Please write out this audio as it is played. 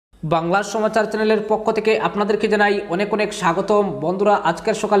বাংলা সমাচার চ্যানেলের পক্ষ থেকে আপনাদেরকে জানাই অনেক অনেক স্বাগতম। বন্ধুরা,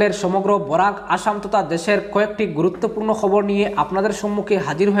 আজকের সকালের সমগ্র বরাক আসাম তথা দেশের কয়েকটি গুরুত্বপূর্ণ খবর নিয়ে আপনাদের সম্মুখে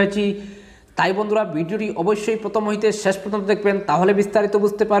হাজির হয়েছি। তাই বন্ধুরা, ভিডিওটি অবশ্যই প্রথম হইতে শেষ পর্যন্ত দেখবেন, তাহলে বিস্তারিত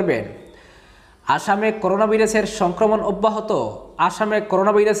বুঝতে পারবেন। আসামে করোনা ভাইরাসের সংক্রমণ অব্যাহত। আসামে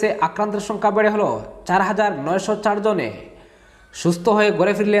করোনা ভাইরাসে আক্রান্তের সংখ্যা বেড়ে হলো 4,904 জনে। সুস্থ হয়ে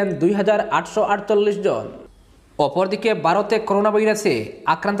ঘরে ফিরলেন 2,848 জন। অপরদিকে ভারতে করোনা ভাইরাসে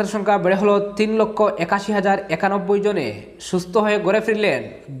আক্রান্তের সংখ্যা বেড়ে হলো 3,81,091 জনে। সুস্থ হয়ে ঘরে ফিরলেন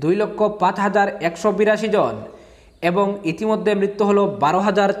 2,05,182 জন এবং ইতিমধ্যে মৃত্যু হলো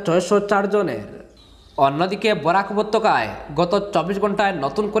 12,604 জনের। অন্যদিকে বরাক উপত্যকায় গত 24 ঘন্টায়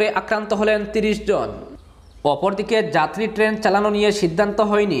নতুন করে আক্রান্ত হলেন 30 জন। অপরদিকে যাত্রী ট্রেন চালানো নিয়ে সিদ্ধান্ত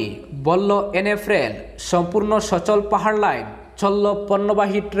হয়নি, বলল এনএফ রেল। সম্পূর্ণ সচল পাহাড় লাইন, চলল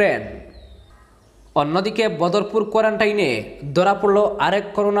পণ্যবাহী ট্রেন। অন্যদিকে বদরপুর কোয়ারেন্টাইনে ধরা পড়ল আরেক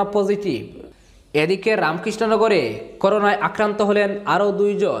করোনা পজিটিভ। এদিকে রামকৃষ্ণনগরে করোনায় আক্রান্ত হলেন আরও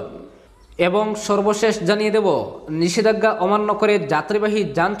 2 জন। এবং সর্বশেষ জানিয়ে দেব, নিষেধাজ্ঞা অমান্য করে যাত্রীবাহী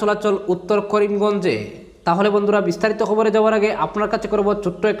যান চলাচল উত্তর করিমগঞ্জে। তাহলে বন্ধুরা, বিস্তারিত খবরে যাওয়ার আগে আপনার কাছে করব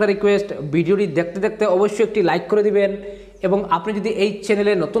ছোট্ট একটা রিকোয়েস্ট, ভিডিওটি দেখতে দেখতে অবশ্যই একটি লাইক করে দিবেন এবং আপনি যদি এই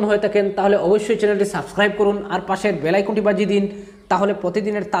চ্যানেলে নতুন হয়ে থাকেন তাহলে অবশ্যই চ্যানেলটি সাবস্ক্রাইব করুন আর পাশের বেল আইকনটি বাজিয়ে দিন। তাহলে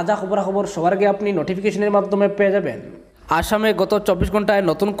প্রতিদিনের তাজা খবরাখবর সবার আগে আপনি নোটিফিকেশনের মাধ্যমে পেয়ে যাবেন। আসামে গত 24 ঘন্টায়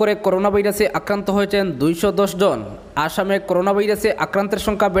নতুন করে করোনা ভাইরাসে আক্রান্ত হয়েছেন 210 জন। আসামে করোনা ভাইরাসে আক্রান্তের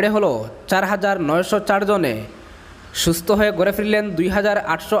সংখ্যা বেড়ে হলো 4,904 জনে। সুস্থ হয়ে ঘরে ফিরলেন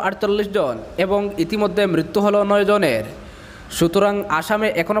 2,848 জন এবং ইতিমধ্যে মৃত্যু হলো 9 জনের। সুতরাং আসামে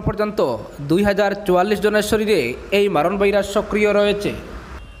এখনও পর্যন্ত 2,044 জনের শরীরে এই মারণ ভাইরাস সক্রিয় রয়েছে।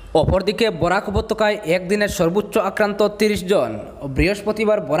 অপরদিকে বরাক উপত্যকায় একদিনের সর্বোচ্চ আক্রান্ত 30 জন।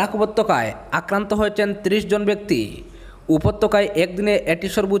 বৃহস্পতিবার বরাক উপত্যকায় আক্রান্ত হয়েছেন 30 জন ব্যক্তি। উপত্যকায় একদিনে এটি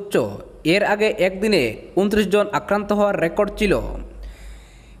সর্বোচ্চ। এর আগে একদিনে 29 জন আক্রান্ত হওয়ার রেকর্ড ছিল।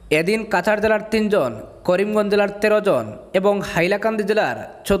 এদিন কাছাড় জেলার 3 জন, করিমগঞ্জ জেলার 13 জন এবং হাইলাকান্দি জেলার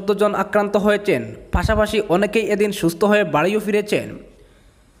 14 জন আক্রান্ত হয়েছেন। পাশাপাশি অনেকেই এদিন সুস্থ হয়ে বাড়িও ফিরেছেন।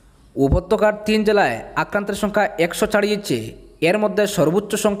 উপত্যকার 3 জেলায় আক্রান্তের সংখ্যা 100 ছাড়িয়েছে। এর মধ্যে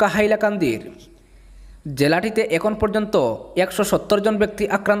সর্বোচ্চ সংখ্যা হাইলাকান্দির। জেলাটিতে এখন পর্যন্ত 170 জন ব্যক্তি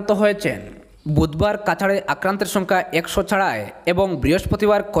আক্রান্ত হয়েছেন। বুধবার কাছাড়ে আক্রান্তের সংখ্যা 100 ছাড়ায় এবং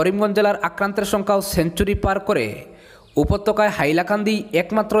বৃহস্পতিবার করিমগঞ্জ জেলার আক্রান্তের সংখ্যাও সেঞ্চুরি পার করে। উপত্যকায় হাইলাকান্দি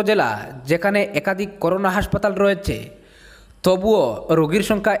একমাত্র জেলা যেখানে একাধিক করোনা হাসপাতাল রয়েছে। তবুও রোগীর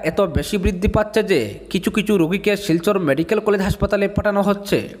সংখ্যা এত বেশি বৃদ্ধি পাচ্ছে যে কিছু কিছু রোগীকে শিলচর মেডিকেল কলেজ হাসপাতালে পাঠানো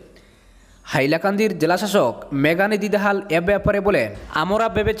হচ্ছে। হাইলাকান্দির জেলাশাসক মেঘানিধি দাহাল এ ব্যাপারে বলেন, আমরা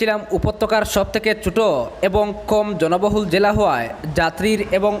ভেবেছিলাম উপত্যকার সবথেকে ছোট এবং কম জনবহুল জেলা হওয়ায় যাত্রীর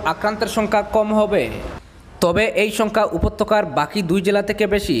এবং আক্রান্তের সংখ্যা কম হবে। তবে এই সংখ্যা উপত্যকার বাকি 2 জেলা থেকে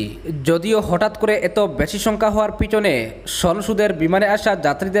বেশি। যদিও হঠাৎ করে এত বেশি সংখ্যা হওয়ার পিছনে সনসুদের বিমানে আসা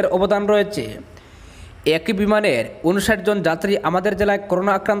যাত্রীদের অবদান রয়েছে। একই বিমানের 59 জন যাত্রী আমাদের জেলায়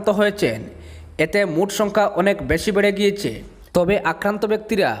করোনা আক্রান্ত হয়েছেন। এতে মোট সংখ্যা অনেক বেশি বেড়ে গিয়েছে। তবে আক্রান্ত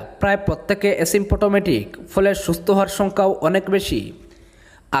ব্যক্তিরা প্রায় প্রত্যেকে অ্যাসিম্পটোমেটিক, ফলে সুস্থ হওয়ার সংখ্যাও অনেক বেশি।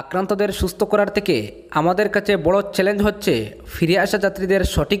 আক্রান্তদের সুস্থ করার থেকে আমাদের কাছে বড় চ্যালেঞ্জ হচ্ছে ফিরে আসা যাত্রীদের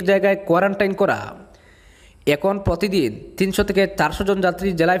সঠিক জায়গায় কোয়ারেন্টাইন করা। এখন প্রতিদিন 300 থেকে 400 জন যাত্রী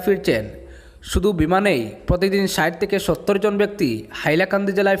জেলায় ফিরছেন। শুধু বিমানেই প্রতিদিন 60 থেকে 70 জন ব্যক্তি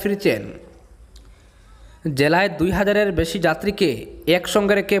হাইলাকান্দি জেলায় ফিরছেন। জেলায় 2,000-এর বেশি যাত্রীকে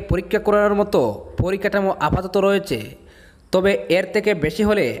একসঙ্গে রেখে পরীক্ষা করানোর মতো পরিকাঠামো আপাতত রয়েছে। তবে এর থেকে বেশি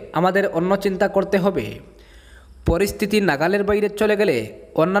হলে আমাদের অন্য চিন্তা করতে হবে। পরিস্থিতি নাগালের বাইরে চলে গেলে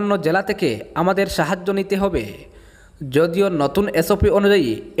অন্যান্য জেলা থেকে আমাদের সাহায্য নিতে হবে। যদিও নতুন এসওপি অনুযায়ী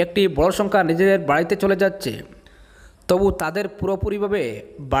একটি বড় সংখ্যা নিজেদের বাড়িতে চলে যাচ্ছে, তবু তাদের পুরোপুরিভাবে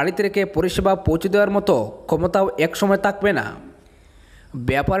বাড়িতে রেখে পরিষেবা পৌঁছে দেওয়ার মতো ক্ষমতাও একসময় থাকবে না।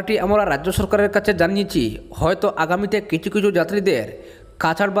 ব্যাপারটি আমরা রাজ্য সরকারের কাছে জানিয়েছি। হয়তো আগামীতে কিছু কিছু যাত্রীদের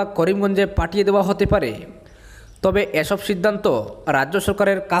কাছাড় বা করিমগঞ্জে পাঠিয়ে দেওয়া হতে পারে। তবে এসব সিদ্ধান্ত রাজ্য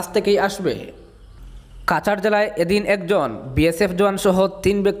সরকারের কাছ থেকেই আসবে। কাছাড় জেলায় এদিন একজন বিএসএফ জওয়ান সহ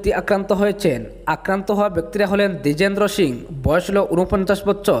 3 ব্যক্তি আক্রান্ত হয়েছেন। আক্রান্ত হওয়া ব্যক্তিরা হলেন দ্বিজেন্দ্র সিং, বয়স হল 49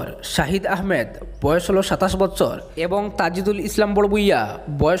 বছর, শাহিদ আহমেদ, বয়স হল 27 বছর এবং তাজিদুল ইসলাম বড়বুইয়া,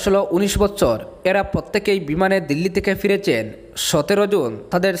 বয়স হল 19 বছর। এরা প্রত্যেকেই বিমানে দিল্লি থেকে ফিরেছেন। 17 জুন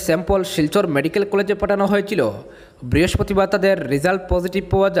তাদের স্যাম্পল শিলচর মেডিকেল কলেজে পাঠানো হয়েছিল। বৃহস্পতিবার তাদের রেজাল্ট পজিটিভ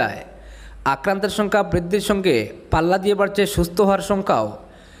পাওয়া যায়। আক্রান্তের সংখ্যা বৃদ্ধির সঙ্গে পাল্লা দিয়ে বাড়ছে সুস্থ হওয়ার সংখ্যাও।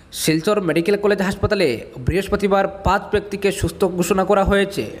 শিলচর মেডিকেল কলেজ হাসপাতালে বৃহস্পতিবার 5 ব্যক্তিকে সুস্থ ঘোষণা করা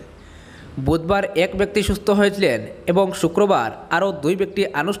হয়েছে। বুধবার 1 ব্যক্তি সুস্থ হয়েছিলেন এবং শুক্রবার আরও 2 ব্যক্তি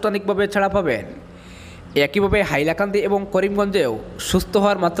আনুষ্ঠানিকভাবে ছাড়া পাবেন। একইভাবে হাইলাকান্দি এবং করিমগঞ্জেও সুস্থ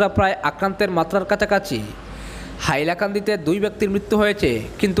হওয়ার মাত্রা প্রায় আক্রান্তের মাত্রার কাছাকাছি। হাইলাকান্দিতে 2 ব্যক্তির মৃত্যু হয়েছে,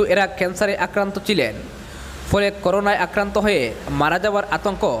 কিন্তু এরা ক্যান্সারে আক্রান্ত ছিলেন, ফলে করোনায় আক্রান্ত হয়ে মারা যাওয়ার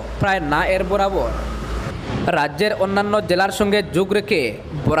আতঙ্ক প্রায় না এর বরাবর। রাজ্যের অন্যান্য জেলার সঙ্গে যোগ রেখে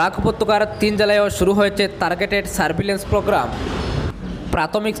বরাক উপত্যকার 3 জেলায়ও শুরু হয়েছে টার্গেটেড সার্ভিলেন্স প্রোগ্রাম।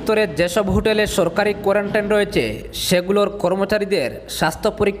 প্রাথমিক স্তরে যেসব হোটেলে সরকারি কোয়ারেন্টাইন রয়েছে সেগুলোর কর্মচারীদের স্বাস্থ্য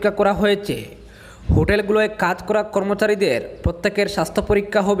পরীক্ষা করা হয়েছে। হোটেলগুলোয় কাজ করা কর্মচারীদের প্রত্যেকের স্বাস্থ্য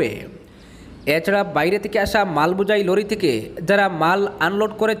পরীক্ষা হবে। এছাড়া বাইরে থেকে আসা মাল বোঝাই লরি থেকে যারা মাল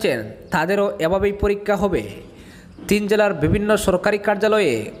আনলোড করেছেন তাদেরও এভাবেই পরীক্ষা হবে। 3 জেলার বিভিন্ন সরকারি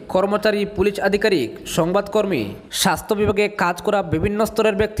কার্যালয়ে কর্মচারী, পুলিশ আধিকারিক, সংবাদকর্মী, স্বাস্থ্য বিভাগে কাজ করা বিভিন্ন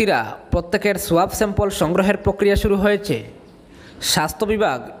স্তরের ব্যক্তিরা প্রত্যেকের সোয়াব স্যাম্পল সংগ্রহের প্রক্রিয়া শুরু হয়েছে। স্বাস্থ্য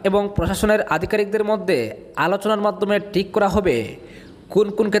বিভাগ এবং প্রশাসনের আধিকারিকদের মধ্যে আলোচনার মাধ্যমে ঠিক করা হবে কোন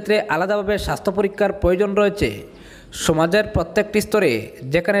কোন ক্ষেত্রে আলাদাভাবে স্বাস্থ্য পরীক্ষার প্রয়োজন রয়েছে। সমাজের প্রত্যেকটি স্তরে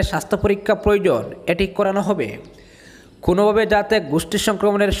যেখানে স্বাস্থ্য পরীক্ষা প্রয়োজন এটি করানো হবে। কোনোভাবে যাতে গোষ্ঠী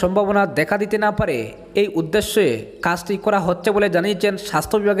সংক্রমণের সম্ভাবনা দেখা দিতে না পারে এই উদ্দেশ্যে কাজটি করা হচ্ছে বলে জানিয়েছেন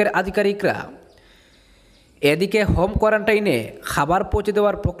স্বাস্থ্য বিভাগের আধিকারিকরা। এদিকে হোম কোয়ারেন্টাইনে খাবার পৌঁছে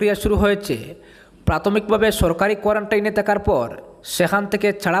দেওয়ার প্রক্রিয়া শুরু হয়েছে। প্রাথমিকভাবে সরকারি কোয়ারেন্টাইনে থাকার পর সেখান থেকে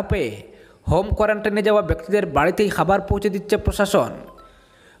ছাড়া পেয়ে হোম কোয়ারেন্টাইনে যাওয়া ব্যক্তিদের বাড়িতেই খাবার পৌঁছে দিচ্ছে প্রশাসন।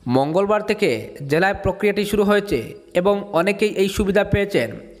 মঙ্গলবার থেকে জেলায় প্রক্রিয়াটি শুরু হয়েছে এবং অনেকেই এই সুবিধা পেয়েছেন।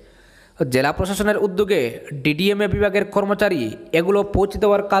 জেলা প্রশাসনের উদ্যোগে ডিডিএমএ বিভাগের কর্মচারী এগুলো পৌঁছে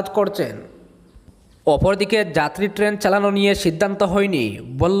দেওয়ার কাজ করছেন। অপরদিকে যাত্রী ট্রেন চালানো নিয়ে সিদ্ধান্ত হয়নি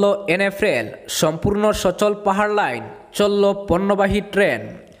বলল এনএফএল। সম্পূর্ণ সচল পাহাড় লাইন, চলল পণ্যবাহী ট্রেন।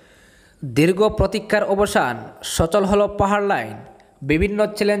 দীর্ঘ প্রতীক্ষার অবসান, সচল হলো পাহাড় লাইন। বিভিন্ন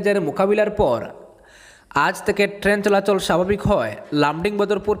চ্যালেঞ্জের মোকাবিলার পর আজ থেকে ট্রেন চলাচল স্বাভাবিক হয় লামডিং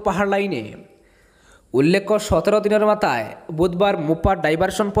বদরপুর পাহাড় লাইনে। উল্লেখ্য 17 দিনের মাথায় বুধবার মোপা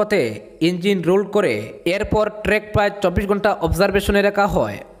ডাইভারশন পথে ইঞ্জিন রোল করে এরপর ট্রেক প্রায় 24 ঘন্টা অবজারভেশনে রাখা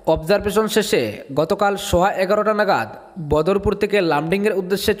হয়। অবজারভেশন শেষে গতকাল 11:15 নাগাদ বদরপুর থেকে লামডিংয়ের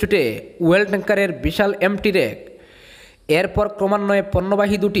উদ্দেশ্যে ছুটে ওয়েল ট্যাঙ্কারের বিশাল এমটি রেক। এরপর ক্রমান্বয়ে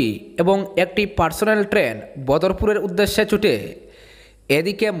পণ্যবাহী 2টি এবং একটি পার্সোনাল ট্রেন বদরপুরের উদ্দেশ্যে ছুটে।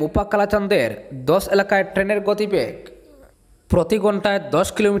 এদিকে মোপা কালাচাঁদের 10 এলাকায় ট্রেনের গতিবেগ প্রতি ঘন্টায় 10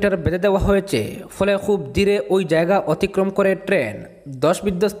 কিলোমিটার বেঁধে দেওয়া হয়েছে, ফলে খুব ধীরে ওই জায়গা অতিক্রম করে ট্রেন। 10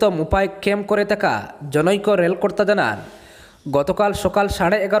 বিধ্বস্ত মোপায় ক্যাম্প করে থাকা জনৈক রেলকর্তা জানান, গতকাল সকাল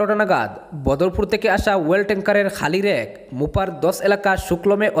 11:30 নাগাদ বদরপুর থেকে আসা ওয়েল ট্যাঙ্কারের খালি রেক মোপার 10 এলাকা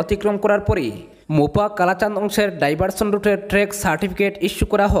শুক্লমে অতিক্রম করার পরই মোপা কালাচাঁদ অংশের ডাইভারশন রুটের ট্রেক সার্টিফিকেট ইস্যু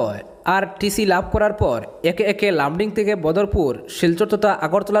করা হয়। আর টিসি লাভ করার পর একে একে লামডিং থেকে বদরপুর, শিলচর তথা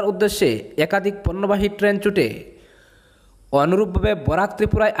আগরতলার উদ্দেশ্যে একাধিক পণ্যবাহী ট্রেন ছুটে। অনুরূপভাবে বরাক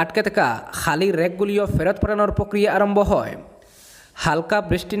ত্রিপুরায় আটকে থাকা খালি রেকগুলিও ফেরত পাঠানোর প্রক্রিয়া আরম্ভ হয়। হালকা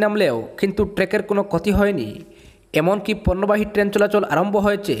বৃষ্টি নামলেও কিন্তু ট্রেকের কোনো ক্ষতি হয়নি, এমনকি পণ্যবাহী ট্রেন চলাচল আরম্ভ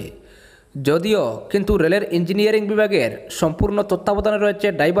হয়েছে যদিও, কিন্তু রেলের ইঞ্জিনিয়ারিং বিভাগের সম্পূর্ণ তত্ত্বাবধানে রয়েছে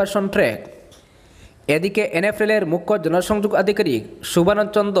ডাইভারশন ট্রেক। এদিকে এনএফএলের মুখ্য জনসংযোগ আধিকারিক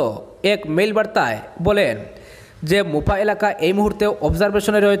সুবানন্দ চন্দ্র এক মেইল বার্তায় বলেন যে মোপা এলাকা এই মুহূর্তে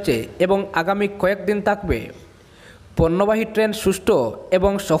অবজারভেশনে রয়েছে এবং আগামী কয়েকদিন থাকবে। পণ্যবাহী ট্রেন সুষ্ঠু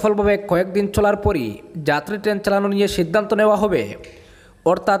এবং সফলভাবে কয়েকদিন চলার পরই যাত্রী ট্রেন চালানো নিয়ে সিদ্ধান্ত নেওয়া হবে।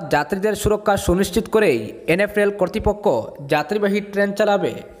 অর্থাৎ যাত্রীদের সুরক্ষা সুনিশ্চিত করেই এনএফএল কর্তৃপক্ষ যাত্রীবাহী ট্রেন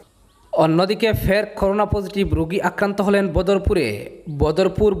চালাবে। অন্যদিকে ফের করোনা পজিটিভ রোগী আক্রান্ত হলেন বদরপুরে।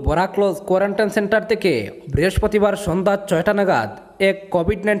 Badarpur Barak lodge quarantine centre থেকে বৃহস্পতিবার সন্ধ্যা 6টা নাগাদ এক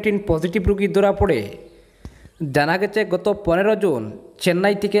কোভিড-19 পজিটিভ রোগী ধরা পড়ে। জানা গেছে গত 15 জুন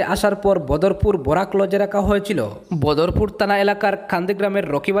চেন্নাই থেকে আসার পর বদরপুর বরাক লজে রাখা হয়েছিল। বদরপুর থানা এলাকার কান্দি গ্রামের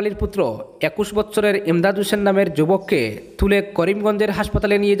রকিবালির পুত্র 21 বছরের ইমদাদ হোসেন নামের যুবককে তুলে করিমগঞ্জের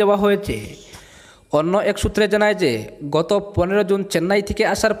হাসপাতালে নিয়ে যাওয়া হয়েছে। অন্য এক সূত্রে জানায় যে গত 15 জুন চেন্নাই থেকে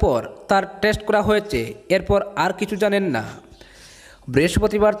আসার পর তার টেস্ট করা হয়েছে, এরপর আর কিছু জানেন না।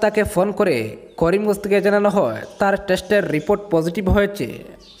 বৃহস্পতিবার তাকে ফোন করে করিমগঞ্জ থেকে জানানো হয় তার টেস্টের রিপোর্ট পজিটিভ হয়েছে,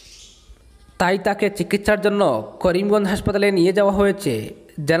 তাই তাকে চিকিৎসার জন্য করিমগঞ্জ হাসপাতালে নিয়ে যাওয়া হয়েছে।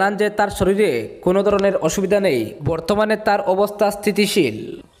 জানান যে তার শরীরে কোনো ধরনের অসুবিধা নেই, বর্তমানে তার অবস্থা স্থিতিশীল।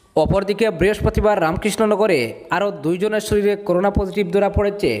 অপরদিকে বৃহস্পতিবার রামকৃষ্ণনগরে আরও 2 জনের শরীরে করোনা পজিটিভ ধরা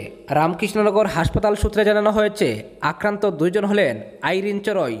পড়েছে। রামকৃষ্ণনগর হাসপাতাল সূত্রে জানানো হয়েছে আক্রান্ত 2 জন হলেন আইরিন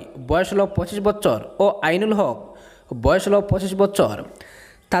চরই, বয়স হল 25 বছর, ও আইনুল হক, বয়স হল 25 বছর।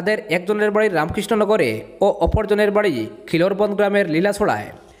 তাদের একজনের বাড়ি রামকৃষ্ণনগরে ও অপরজনের বাড়ি খিলরবন্দ গ্রামের লীলাছড়ায়।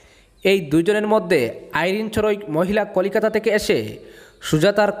 এই 2 জনের মধ্যে আইরিন চরই মহিলা কলিকাতা থেকে এসে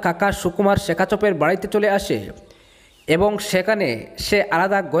সুজাতার কাকা সুকুমার শেখাচপের বাড়িতে চলে আসে এবং সেখানে সে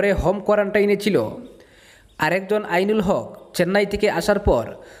আলাদা ঘরে হোম কোয়ারেন্টাইনে ছিল। আরেকজন আইনুল হক চেন্নাই থেকে আসার পর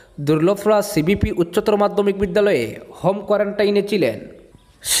দুর্লভপুরা সিবিপি উচ্চতর মাধ্যমিক বিদ্যালয়ে হোম কোয়ারেন্টাইনে ছিলেন।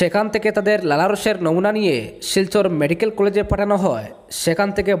 সেখান থেকে তাদের লালারসের নমুনা নিয়ে শিলচর মেডিকেল কলেজে পাঠানো হয়। সেখান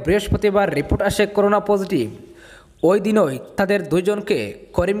থেকে বৃহস্পতিবার রিপোর্ট আসে করোনা পজিটিভ। ওই দিনই তাদের দুইজনকে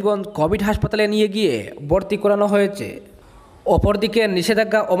করিমগঞ্জ কোভিড হাসপাতালে নিয়ে গিয়ে ভর্তি করানো হয়েছে। অপরদিকে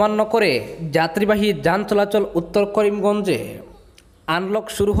নিষেধাজ্ঞা অমান্য করে যাত্রীবাহী যান চলাচল উত্তর করিমগঞ্জে। আনলক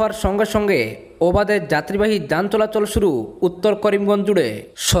শুরু হওয়ার সঙ্গে সঙ্গে অবাধে যাত্রীবাহী যান চলাচল শুরু উত্তর করিমগঞ্জ জুড়ে।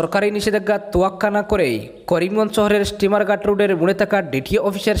 সরকারি নিষেধাজ্ঞা তোয়াক্কা না করেই করিমগঞ্জ শহরের স্টিমারঘাট রোডের মোড়ে থাকা ডিটিও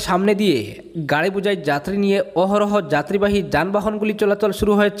অফিসের সামনে দিয়ে গাড়ি বোঝাই যাত্রী নিয়ে অহরহ যাত্রীবাহী যানবাহনগুলি চলাচল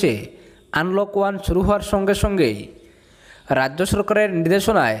শুরু হয়েছে। আনলক 1 শুরু হওয়ার সঙ্গে সঙ্গেই রাজ্য সরকারের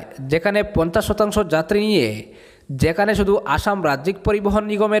নির্দেশনায় যেখানে 50% যাত্রী নিয়ে, যেখানে শুধু আসাম রাজ্যিক পরিবহন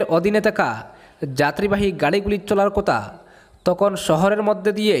নিগমের অধীনে থাকা যাত্রীবাহী গাড়িগুলি চলার কথা, তখন শহরের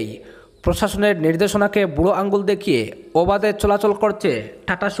মধ্যে দিয়েই প্রশাসনের নির্দেশনাকে বুড়ো আঙ্গুল দেখিয়ে অবাধে চলাচল করছে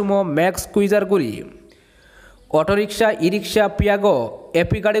টাটা সুমো, ম্যাক্স, কুইজারগুলি। অটোরিকশা, ই রিক্সা, পিয়াগো,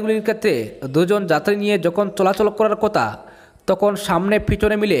 এপি গাড়িগুলির ক্ষেত্রে দুজন যাত্রী নিয়ে যখন চলাচল করার কথা, তখন সামনে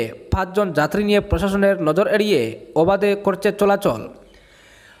পিছনে মিলে 5 জন যাত্রী নিয়ে প্রশাসনের নজর এড়িয়ে অবাধে করছে চলাচল।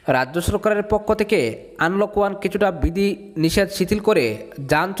 রাজ্য সরকারের পক্ষ থেকে আনলক 1 কিছুটা বিধি নিষেধ শিথিল করে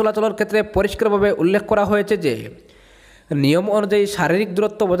যান চলাচলের ক্ষেত্রে পরিষ্কারভাবে উল্লেখ করা হয়েছে যে নিয়ম অনুযায়ী শারীরিক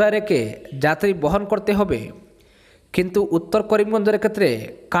দূরত্ব বজায় রেখে যাত্রী বহন করতে হবে। কিন্তু উত্তর করিমগঞ্জের ক্ষেত্রে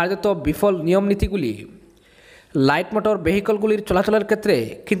কার্যত বিফল নিয়ম নীতিগুলি। লাইট মোটর ভেহিকলগুলির চলাচলের ক্ষেত্রে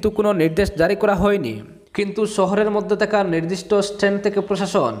কিন্তু কোনো নির্দেশ জারি করা হয়নি। কিন্তু শহরের মধ্যে থাকা নির্দিষ্ট স্ট্যান্ড থেকে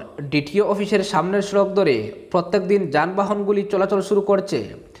প্রশাসন ডিটিও অফিসের সামনের সড়ক ধরে প্রত্যেক দিন যানবাহনগুলি চলাচল শুরু করছে।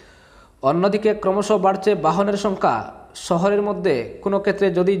 অন্যদিকে ক্রমশ বাড়ছে বাহনের সংখ্যা। শহরের মধ্যে কোনো ক্ষেত্রে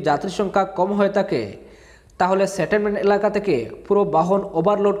যদি যাত্রী সংখ্যা কম হয়ে থাকে, তাহলে সেটেলমেন্ট এলাকা থেকে পুরো বাহন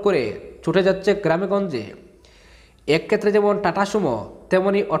ওভারলোড করে ছুটে যাচ্ছে গ্রামেগঞ্জে। এক ক্ষেত্রে যেমন টাটা সুমো,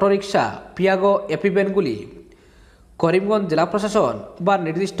 তেমনি অটোরিকশা, পিয়াগো, এপি ভ্যানগুলি। করিমগঞ্জ জেলা প্রশাসন বা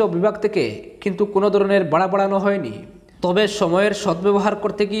নির্দিষ্ট বিভাগ থেকে কিন্তু কোনো ধরনের ভাড়া বাড়ানো হয়নি। তবে সময়ের সদ্ব্যবহার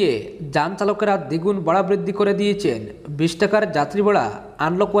করতে গিয়ে যান চালকেরা দ্বিগুণ ভাড়া বৃদ্ধি করে দিয়েছেন। 20 টাকার যাত্রী ভাড়া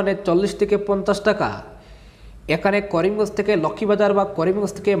আনলক 1-এ 40 থেকে 50 টাকা। এখানে করিমগঞ্জ থেকে লক্ষ্মীবাজার বা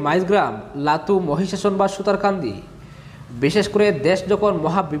করিমগঞ্জ থেকে মাইজগ্রাম, লাতু, মহিষাসন বা সুতারকান্দি। বিশেষ করে দেশ যখন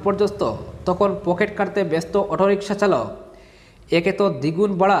মহা বিপর্যস্ত, তখন পকেট কাটতে ব্যস্ত অটোরিকশা চালক। একে তো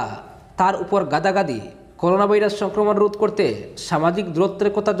দ্বিগুণ ভাড়া, তার উপর গাদাগাদি। করোনা ভাইরাস সংক্রমণ রোধ করতে সামাজিক দূরত্বের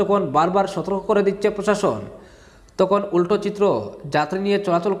কথা যখন বারবার সতর্ক করে দিচ্ছে প্রশাসন, তখন উল্টো চিত্র যাত্রী নিয়ে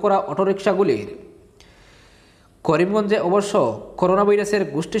চলাচল করা অটোরিকশাগুলির। করিমগঞ্জে অবশ্য করোনা ভাইরাসের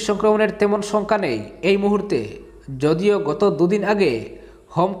গোষ্ঠী সংক্রমণের তেমন সংখ্যা নেই এই মুহূর্তে। যদিও গত 2 দিন আগে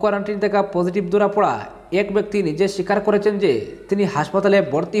হোম কোয়ারেন্টাইন থেকে পজিটিভ ধরা পড়া এক ব্যক্তি নিজে স্বীকার করেছেন যে তিনি হাসপাতালে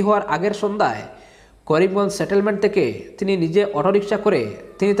ভর্তি হওয়ার আগের সন্ধ্যায় করিমগঞ্জ সেটেলমেন্ট থেকে তিনি নিজে অটোরিকশা করে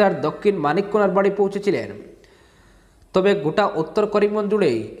তিনি তার দক্ষিণ মানিককোনার বাড়ি পৌঁছেছিলেন। তবে গোটা উত্তর করিমগঞ্জ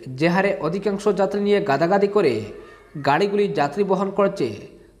জুড়েই যে হারে অধিকাংশ যাত্রী নিয়ে গাদাগাদি করে গাড়িগুলি যাত্রী বহন করছে,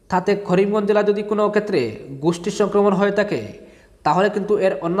 তাতে করিমগঞ্জ জেলা যদি কোনো ক্ষেত্রে গোষ্ঠী সংক্রমণ হয়ে থাকে, তাহলে কিন্তু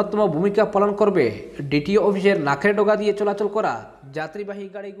এর অন্যতম ভূমিকা পালন করবে ডিটিও অফিসের নাকের ডগা দিয়ে চলাচল করা যাত্রীবাহী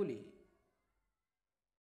গাড়িগুলি।